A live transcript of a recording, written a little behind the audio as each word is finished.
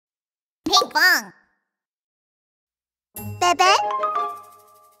Pinkfong. Bebe,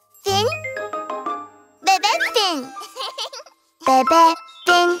 Fin, Bebe, Fin. Bebe,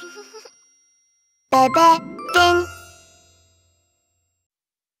 Fin, Bebe, Fin.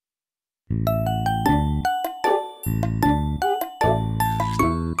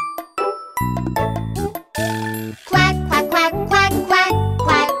 Quack, quack, quack, quack, quack,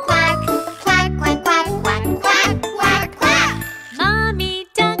 quack, quack, quack, quack, quack, quack, quack, quack, quack. Mommy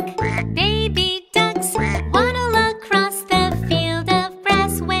duck, baby ducks waddle across the field of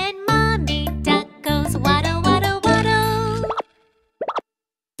grass when Mommy duck goes waddle, waddle, waddle.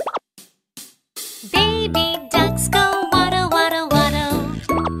 Baby ducks go waddle, waddle, waddle.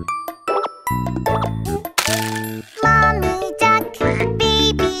 Mommy duck,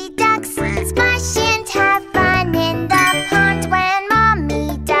 baby ducks splash and have fun in the pond when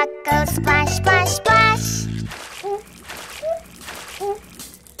Mommy duck goes splash, splash, splash.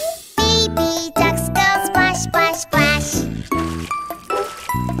 Baby ducks go splash, splash, splash.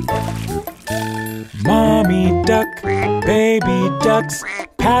 Mommy duck, baby ducks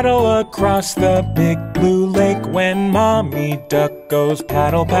paddle across the big blue lake when Mommy duck goes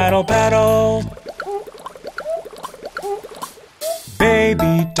paddle, paddle, paddle.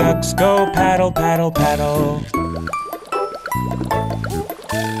 Baby ducks go paddle, paddle, paddle.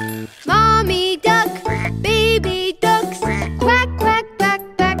 Mommy duck, baby ducks quack, quack, quack,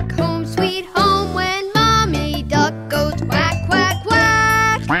 quack, home sweet home when Mommy duck goes quack, quack,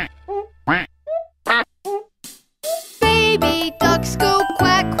 quack. Baby ducks go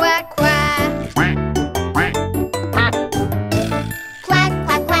quack, quack, quack. Quack,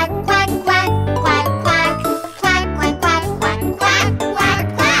 quack, quack, quack, quack, quack, quack. Quack, quack, quack, quack, quack, quack,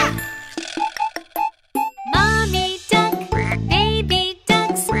 quack. Mommy duck, baby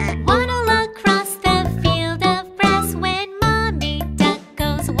ducks waddle across the field of grass when Mommy duck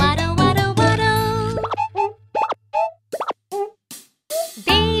goes waddle, waddle, waddle.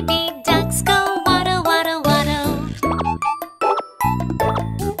 Baby ducks go waddle, waddle, waddle.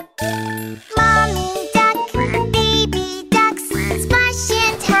 Mommy duck, baby ducks splash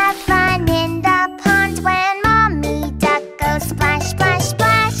and have fun in the pond when Mommy duck goes splash, splash,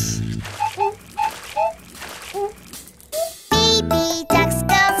 splash. Baby ducks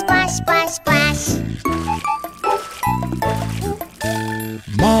go splash, splash, splash.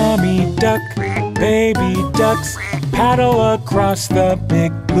 Mommy duck, baby ducks paddle across the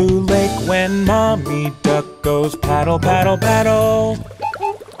big blue lake when Mommy duck goes paddle, paddle, paddle.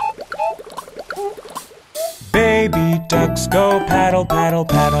 Baby ducks go paddle, paddle,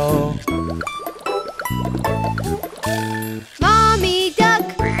 paddle. Mommy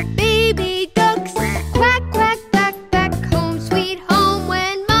duck, baby ducks quack, quack, quack, quack, home sweet home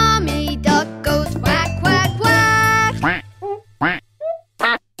when Mommy duck goes quack, quack, quack.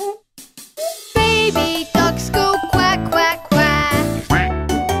 Baby ducks go quack, quack, quack. Quack,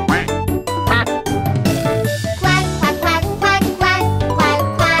 quack, quack, quack, quack, quack,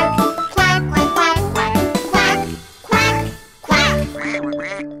 quack. Quack, quack, quack, quack, quack, quack, quack.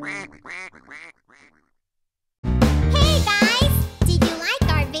 Hey guys! Did you like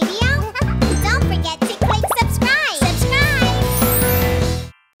our video? Don't forget to click subscribe. Subscribe!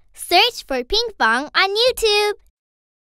 Search for Pinkfong on YouTube.